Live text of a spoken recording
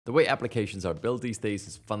The way applications are built these days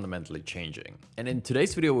is fundamentally changing. And in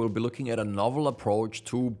today's video, we'll be looking at a novel approach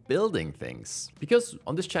to building things. Because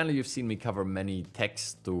on this channel, you've seen me cover many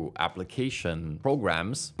text to application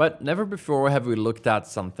programs, but never before have we looked at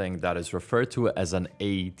something that is referred to as an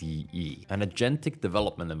ADE, an Agentic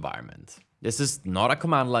Development Environment. This is not a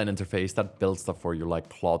command line interface that builds stuff for you like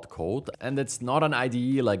Claude Code, and it's not an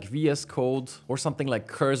IDE like VS Code or something like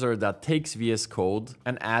Cursor that takes VS Code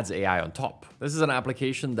and adds AI on top. This is an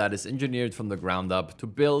application that is engineered from the ground up to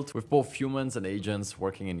build with both humans and agents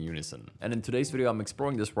working in unison. And in today's video, I'm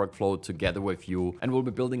exploring this workflow together with you, and we'll be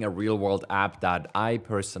building a real-world app that I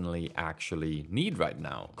personally actually need right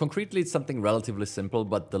now. Concretely, it's something relatively simple,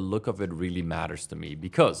 but the look of it really matters to me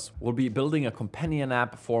because we'll be building a companion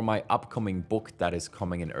app for my upcoming book that is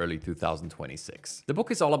coming in early 2026. The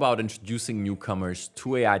book is all about introducing newcomers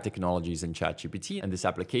to AI technologies in ChatGPT, and this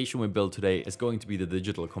application we build today is going to be the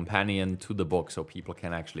digital companion to the book, so people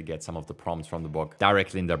can actually get some of the prompts from the book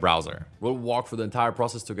directly in their browser. We'll walk through the entire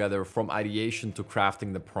process together, from ideation to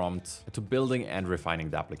crafting the prompt to building and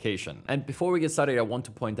refining the application. And before we get started, I want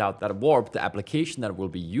to point out that Warp, the application that we'll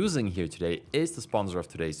be using here today, is the sponsor of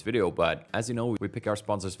today's video. But as you know, we pick our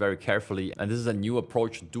sponsors very carefully, and this is a new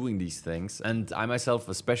approach to doing these things. And I myself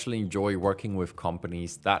especially enjoy working with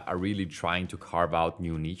companies that are really trying to carve out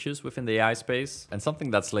new niches within the AI space. And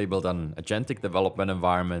something that's labeled an Agentic Development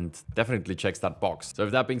Environment definitely checks that box. So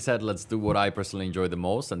with that being said, let's do what I personally enjoy the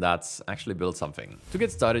most, and that's actually build something. To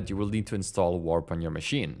get started, you will need to install Warp on your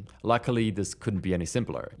machine. Luckily, this couldn't be any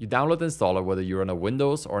simpler. You download the installer whether you're on a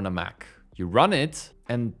Windows or on a Mac. You run it,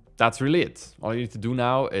 and that's really it. All you need to do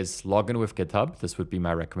now is log in with GitHub. This would be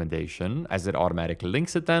my recommendation, as it automatically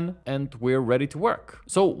links it then, and we're ready to work.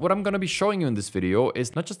 So what I'm going to be showing you in this video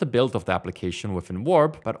is not just the build of the application within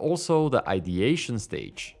Warp, but also the ideation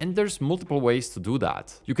stage. And there's multiple ways to do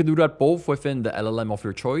that. You can do that both within the LLM of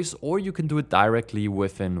your choice, or you can do it directly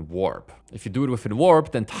within Warp. If you do it within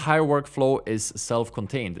Warp, the entire workflow is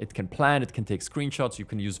self-contained. It can plan, it can take screenshots, you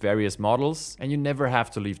can use various models, and you never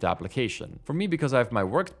have to leave the application. For me, because I have my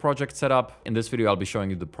work project set up, in this video I'll be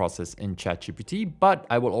showing you the process in ChatGPT, but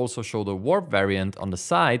I will also show the Warp variant on the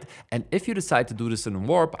side. And if you decide to do this in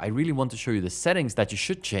Warp, I really want to show you the settings that you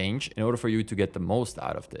should change in order for you to get the most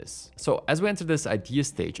out of this. So as we enter this idea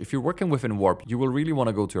stage, if you're working within Warp, you will really want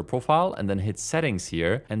to go to your profile and then hit settings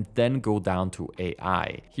here, and then go down to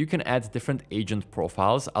AI. You can add different agent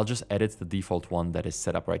profiles. I'll just edit the default one that is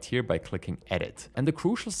set up right here by clicking edit. And the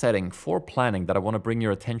crucial setting for planning that I want to bring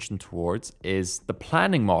your attention towards is the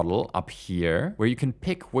planning model up here, where you can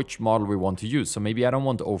pick which model we want to use. So maybe I don't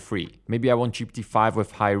want O3. Maybe I want GPT-5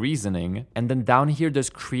 with high reasoning. And then down here,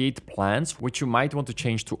 there's create plans, which you might want to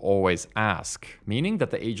change to always ask, meaning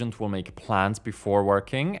that the agent will make plans before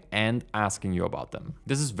working and asking you about them.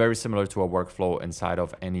 This is very similar to a workflow inside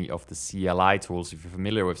of any of the CLI tools, if you're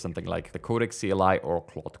familiar with something like the Codex CLI or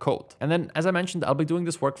Claude Code. And then, as I mentioned, I'll be doing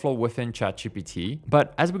this workflow within ChatGPT.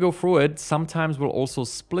 But as we go through it, sometimes we'll also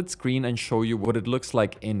split screen and show you what it looks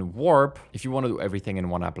like in Warp if you want to do everything in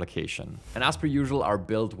one application. And as per usual, our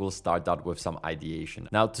build will start out with some ideation.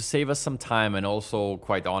 Now, to save us some time, and also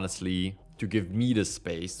quite honestly, to give me the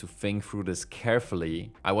space to think through this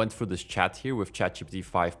carefully, I went through this chat here with ChatGPT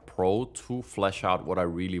 5 Pro to flesh out what I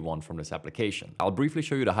really want from this application. I'll briefly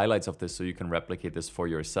show you the highlights of this so you can replicate this for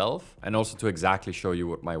yourself, and also to exactly show you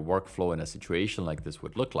what my workflow in a situation like this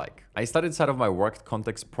would look like. I started inside of my work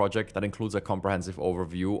context project that includes a comprehensive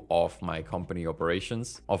overview of my company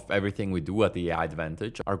operations, of everything we do at the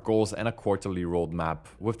aiadvantage, our goals, and a quarterly roadmap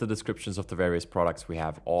with the descriptions of the various products we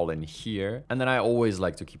have all in here. And then I always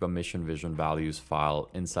like to keep a mission, vision, values file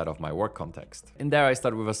inside of my work context. In there, I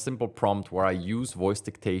start with a simple prompt where I use voice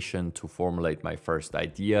dictation to formulate my first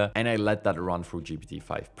idea, and I let that run through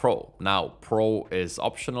GPT-5 Pro. Now, Pro is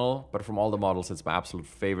optional, but from all the models, it's my absolute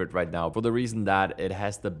favorite right now, for the reason that it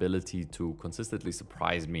has the ability to consistently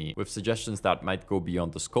surprise me with suggestions that might go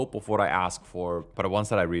beyond the scope of what I ask for, but the ones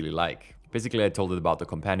that I really like. Basically, I told it about the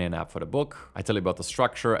companion app for the book, I tell it about the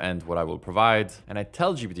structure and what I will provide, and I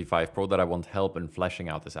tell GPT-5 Pro that I want help in fleshing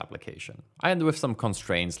out this application. I end with some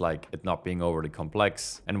constraints like it not being overly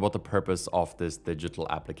complex and what the purpose of this digital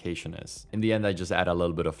application is. In the end, I just add a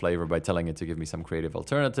little bit of flavor by telling it to give me some creative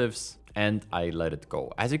alternatives, and I let it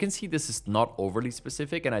go. As you can see, this is not overly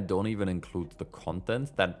specific, and I don't even include the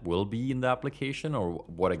content that will be in the application or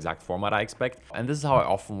what exact format I expect. And this is how I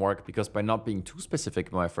often work, because by not being too specific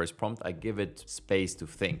in my first prompt, I give it space to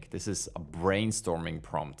think. This is a brainstorming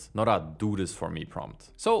prompt, not a do this for me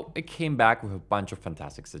prompt. So it came back with a bunch of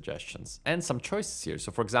fantastic suggestions and some choices here.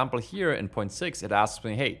 So for example, here in point 6, it asks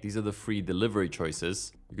me, hey, these are the free delivery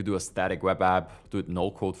choices. You could do a static web app, do it no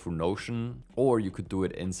code through Notion, or you could do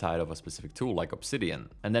it inside of a specific tool like Obsidian.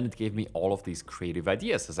 And then it gave me all of these creative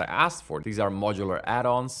ideas as I asked for. These are modular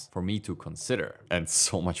add-ons for me to consider, and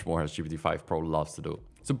so much more as GPT-5 Pro loves to do.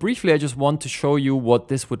 So briefly, I just want to show you what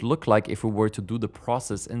this would look like if we were to do the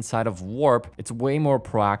process inside of Warp. It's way more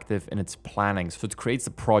proactive in its planning. So it creates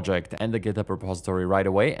the project and the GitHub repository right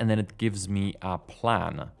away, and then it gives me a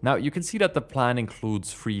plan. Now you can see that the plan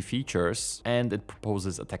includes 3 features and it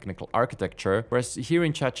proposes a technical architecture. Whereas here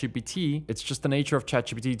in ChatGPT, it's just the nature of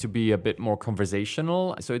ChatGPT to be a bit more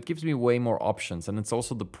conversational. So it gives me way more options. And it's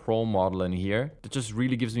also the Pro model in here that just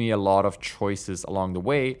really gives me a lot of choices along the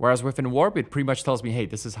way. Whereas within Warp, it pretty much tells me, hey,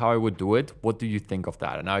 this is how I would do it. What do you think of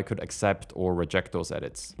that? And now I could accept or reject those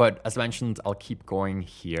edits. But as mentioned, I'll keep going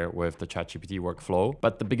here with the ChatGPT workflow.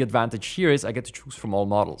 But the big advantage here is I get to choose from all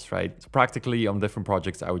models, right? So practically on different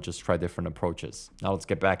projects, I would just try different approaches. Now let's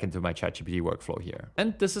get back into my ChatGPT workflow here.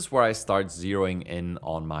 And this is where I start zeroing in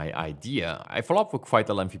on my idea. I follow up with quite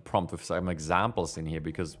a lengthy prompt with some examples in here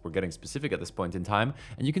because we're getting specific at this point in time.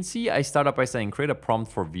 And you can see I start up by saying create a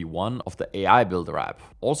prompt for V1 of the AI Builder app.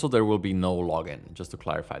 Also, there will be no login, just to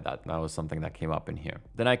clarify that. That was something that came up in here.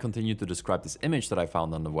 Then I continued to describe this image that I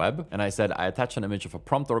found on the web. And I said, I attach an image of a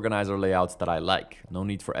prompt organizer layout that I like. No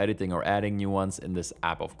need for editing or adding new ones in this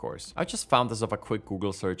app, of course. I just found this off a quick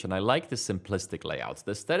Google search and I like the simplistic layout.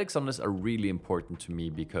 The aesthetics on this are really important to me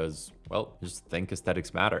because, well, I just think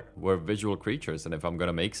aesthetics matter. We're visual creatures. And if I'm going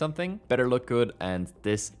to make something, better look good. And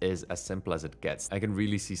this is as simple as it gets. I can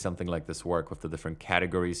really see something like this work with the different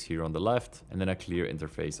categories here on the left and then a clear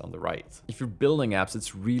interface on the right. If you're building apps,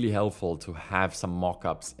 it's really helpful to have some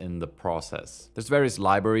mock-ups in the process. There's various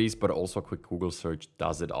libraries, but also a quick Google search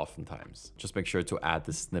does it oftentimes. Just make sure to add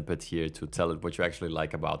this snippet here to tell it what you actually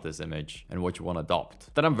like about this image and what you want to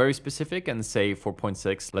adopt. Then I'm very specific and say for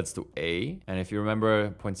 0.6, let's do A. And if you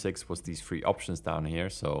remember, 0.6 was these 3 options down here.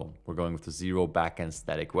 So we're going with the 0 backend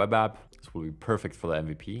static web app. This will be perfect for the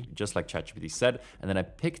MVP, just like ChatGPT said. And then I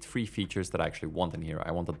picked 3 features that I actually want in here.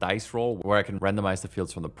 I want a dice roll where I can randomize the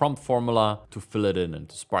fields from the prompt formula to fill it in and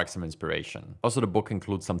to spark some inspiration. Also, the book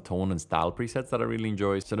includes some tone and style presets that I really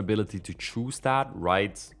enjoy. So the ability to choose that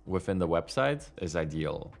right within the website is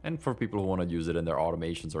ideal. And for people who want to use it in their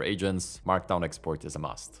automations or agents, Markdown export is a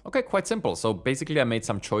must. Okay, quite simple. So basically I made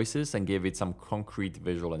some choices and gave it some concrete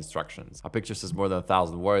visual instructions. A picture says more than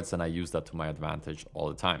 1,000 words and I use that to my advantage all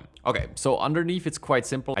the time. Okay, so underneath it's quite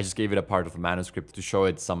simple. I just gave it a part of the manuscript to show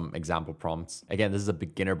it some example prompts. Again, this is a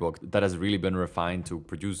beginner book that has really been refined to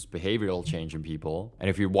produce behavioral change in people. And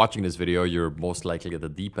if you're watching this video, you're most likely at the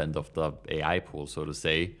deep end of the AI pool, so to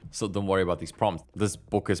say. So don't worry about these prompts. This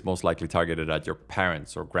book is most likely targeted at your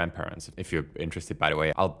parents or grandparents. If you're interested, by the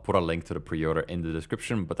way, I'll put a link to the pre-order in the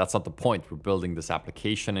description, but that's not the point. We're building this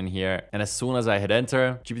application in here. And as soon as I hit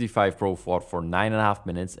enter, GPT-5 Pro fought for 9.5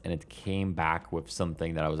 minutes and it came back with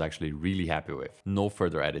something that I was actually really happy with. No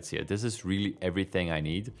further edits here. This is really everything I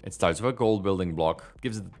need. It starts with a goal building block,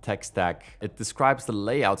 gives it the tech stack. It describes the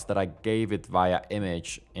layouts that I gave it via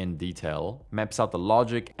image in detail, maps out the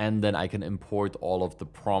logic, and then I can import all of the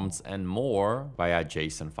prompts and more via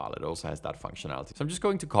JSON file. It also has that functionality. So I'm just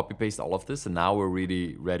going to copy paste all of this and now we're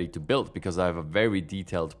really ready to build because I have a very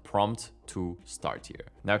detailed prompt to start here.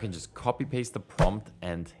 Now I can just copy paste the prompt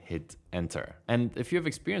and hit enter. And if you have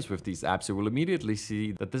experience with these apps, you will immediately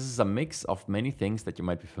see that this is a mix of many things that you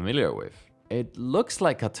might be familiar with. It looks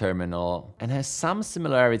like a terminal and has some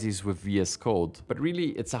similarities with VS Code, but really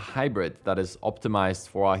it's a hybrid that is optimized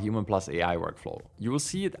for a human plus AI workflow. You will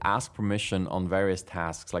see it ask permission on various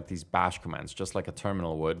tasks like these bash commands, just like a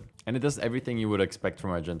terminal would. And it does everything you would expect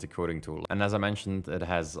from an agentic coding tool. And as I mentioned, it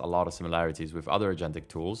has a lot of similarities with other agentic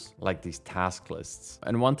tools, like these task lists.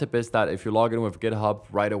 And one tip is that if you log in with GitHub,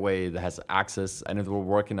 right away it has access and it will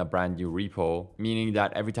work in a brand new repo, meaning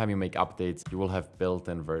that every time you make updates, you will have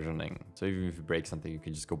built-in versioning. So even if you break something, you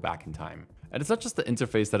can just go back in time. And it's not just the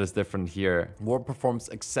interface that is different here. Warp performs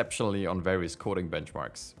exceptionally on various coding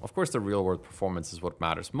benchmarks. Of course, the real-world performance is what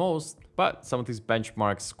matters most, but some of these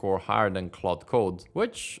benchmarks score higher than Claude Code,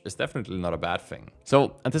 which is definitely not a bad thing.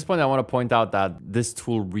 So at this point, I want to point out that this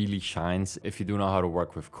tool really shines if you do know how to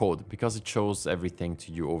work with code, because it shows everything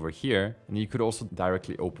to you over here. And you could also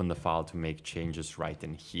directly open the file to make changes right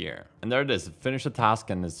in here. And there it is. It finished the task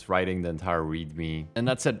and it's writing the entire README. And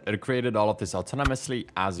that's it. It created all of this autonomously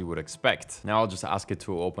as you would expect. Now I'll just ask it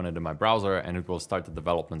to open it in my browser and it will start the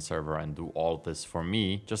development server and do all this for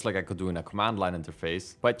me, just like I could do in a command line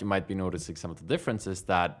interface. But you might be noticing some of the differences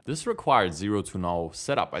that this required zero to no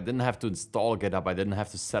setup. I didn't have to install GitHub. I didn't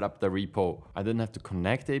have to set up the repo. I didn't have to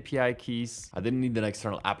connect API keys. I didn't need an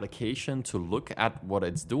external application to look at what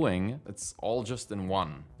it's doing. It's all just in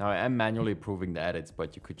one. Now I am manually approving the edits,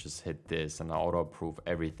 but you could just hit this and auto approve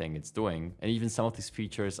everything it's doing. And even some of these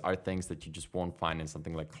features are things that you just won't find in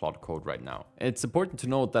something like Claude Code right now. It's important to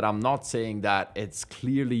note that I'm not saying that it's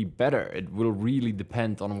clearly better. It will really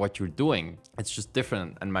depend on what you're doing. It's just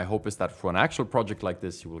different. And my hope is that for an actual project like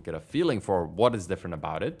this, you will get a feeling for what is different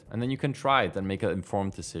about it. And then you can try it and make an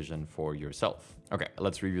informed decision for yourself. Okay,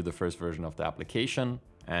 let's review the first version of the application.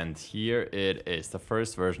 And here it is, the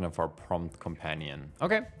first version of our prompt companion.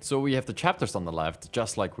 Okay, so we have the chapters on the left,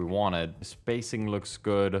 just like we wanted. The spacing looks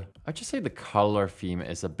good. I'd just say the color theme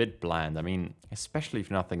is a bit bland. I mean, especially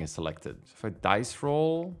if nothing is selected. So if I dice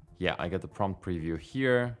roll, yeah, I get the prompt preview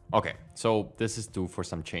here. Okay, so this is due for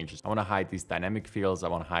some changes. I want to hide these dynamic fields. I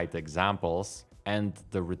want to hide the examples. And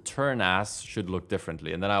the return as should look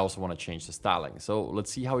differently. And then I also want to change the styling. So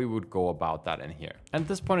let's see how we would go about that in here. At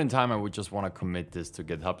this point in time, I would just want to commit this to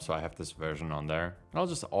GitHub. So I have this version on there. And I'll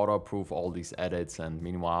just auto approve all these edits. And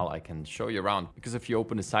meanwhile, I can show you around. Because if you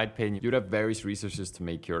open the side pane, you'd have various resources to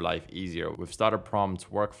make your life easier with starter prompts,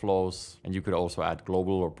 workflows, and you could also add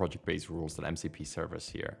global or project-based rules and MCP servers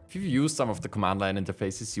here. If you've used some of the command line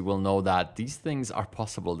interfaces, you will know that these things are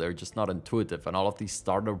possible. They're just not intuitive. And all of these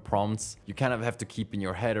starter prompts, you kind of have to keep in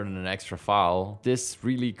your head or in an extra file. This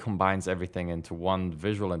really combines everything into one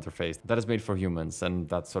visual interface that is made for humans, and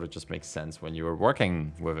that sort of just makes sense when you're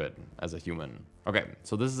working with it as a human. Okay,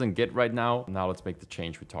 so this is in Git right now. Now let's make the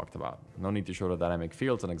change we talked about. No need to show the dynamic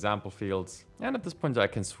fields and example fields. And at this point, I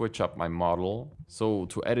can switch up my model. So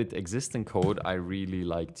to edit existing code, I really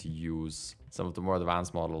like to use some of the more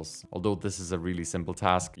advanced models, although this is a really simple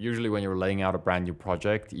task. Usually when you're laying out a brand new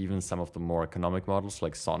project, even some of the more economic models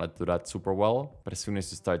like Sonnet do that super well. But as soon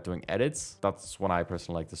as you start doing edits, that's when I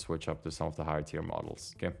personally like to switch up to some of the higher tier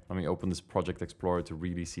models. Okay, let me open this Project Explorer to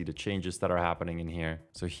really see the changes that are happening in here.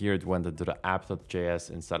 So here it went into the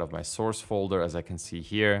app.js inside of my source folder, as I can see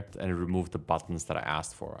here, and it removed the buttons that I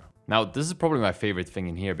asked for. Now, this is probably my favorite thing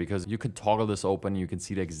in here because you can toggle this open. You can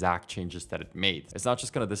see the exact changes that it made. It's not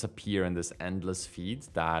just going to disappear in this endless feed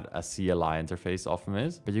that a CLI interface often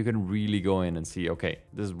is, but you can really go in and see, okay,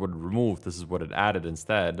 this is what it removed. This is what it added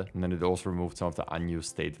instead. And then it also removed some of the unused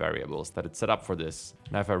state variables that it set up for this.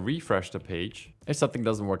 Now, if I refresh the page, if something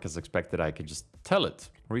doesn't work as expected, I can just tell it.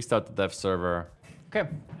 Restart the dev server. Okay,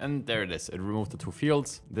 and there it is. It removed the two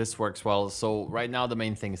fields. This works well. So right now, the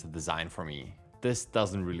main thing is the design for me. This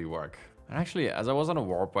doesn't really work. And actually, as I was on a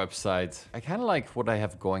Warp website, I kind of like what I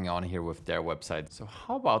have going on here with their website. So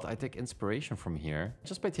how about I take inspiration from here,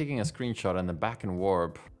 just by taking a screenshot and then back in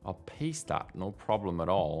Warp, I'll paste that, no problem at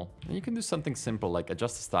all. And you can do something simple like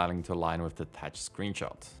adjust the styling to align with the attached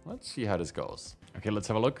screenshot. Let's see how this goes. Okay, let's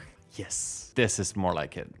have a look. Yes, this is more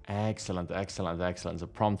like it. Excellent, excellent, excellent. The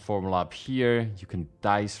prompt formula up here. You can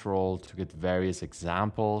dice roll to get various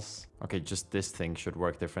examples. Okay, just this thing should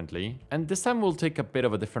work differently. And this time we'll take a bit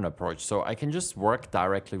of a different approach. So I can just work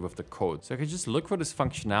directly with the code. So I can just look for this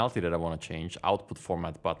functionality that I want to change, output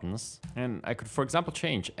format buttons. And I could, for example,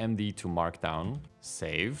 change MD to Markdown,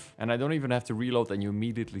 save. And I don't even have to reload and you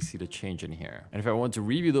immediately see the change in here. And if I want to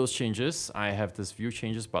review those changes, I have this view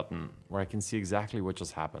changes button where I can see exactly what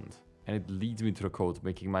just happened. And it leads me to the code,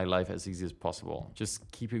 making my life as easy as possible.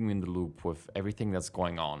 Just keeping me in the loop with everything that's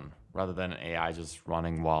going on, rather than AI just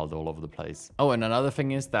running wild all over the place. Oh, and another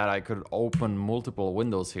thing is that I could open multiple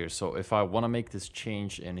windows here. So if I want to make this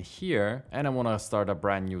change in here, and I want to start a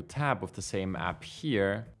brand new tab with the same app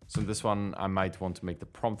here, so in this one, I might want to make the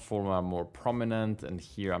prompt formula more prominent. And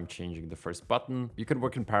here I'm changing the first button. You can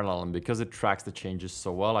work in parallel, and because it tracks the changes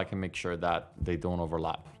so well, I can make sure that they don't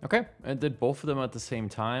overlap. Okay, I did both of them at the same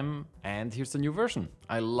time. And here's the new version.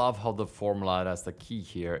 I love how the formula that's the key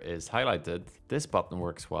here is highlighted. This button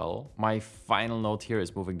works well. My final note here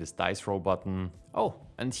is moving this dice roll button. Oh,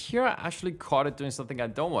 and here I actually caught it doing something I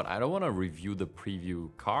don't want. I don't want to review the preview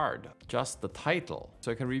card, just the title.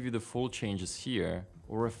 So I can review the full changes here.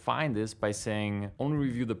 Or refine this by saying only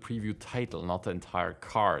review the preview title, not the entire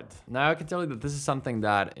card. Now I can tell you that this is something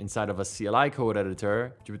that inside of a CLI code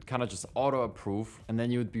editor, you would kind of just auto approve and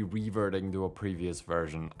then you would be reverting to a previous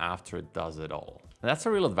version after it does it all. And that's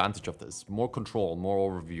a real advantage of this, more control,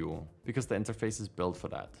 more overview, because the interface is built for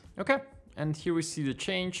that. Okay, and here we see the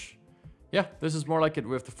change. yeah, this is more like it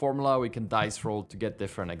with the formula. We can dice roll to get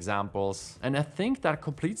different examples. And I think that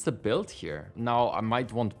completes the build here. Now, I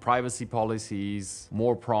might want privacy policies,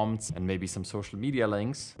 more prompts, and maybe some social media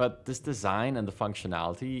links. But this design and the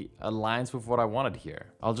functionality aligns with what I wanted here.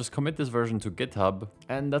 I'll just commit this version to GitHub,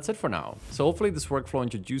 and that's it for now. So hopefully this workflow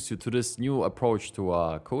introduced you to this new approach to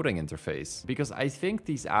a coding interface, because I think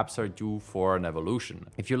these apps are due for an evolution.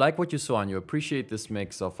 If you like what you saw and you appreciate this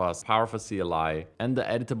mix of a powerful CLI and the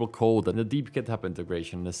editable code and the deep GitHub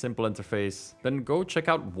integration and a simple interface, then go check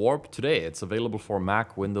out Warp today. It's available for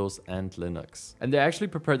Mac, Windows, and Linux. And they actually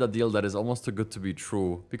prepared a deal that is almost too good to be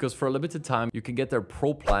true, because for a limited time, you can get their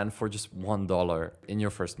Pro plan for just $1 in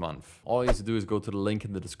your first month. All you have to do is go to the link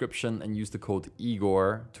in the description and use the code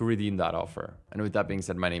Igor to redeem that offer. And with that being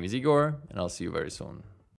said, my name is Igor, and I'll see you very soon.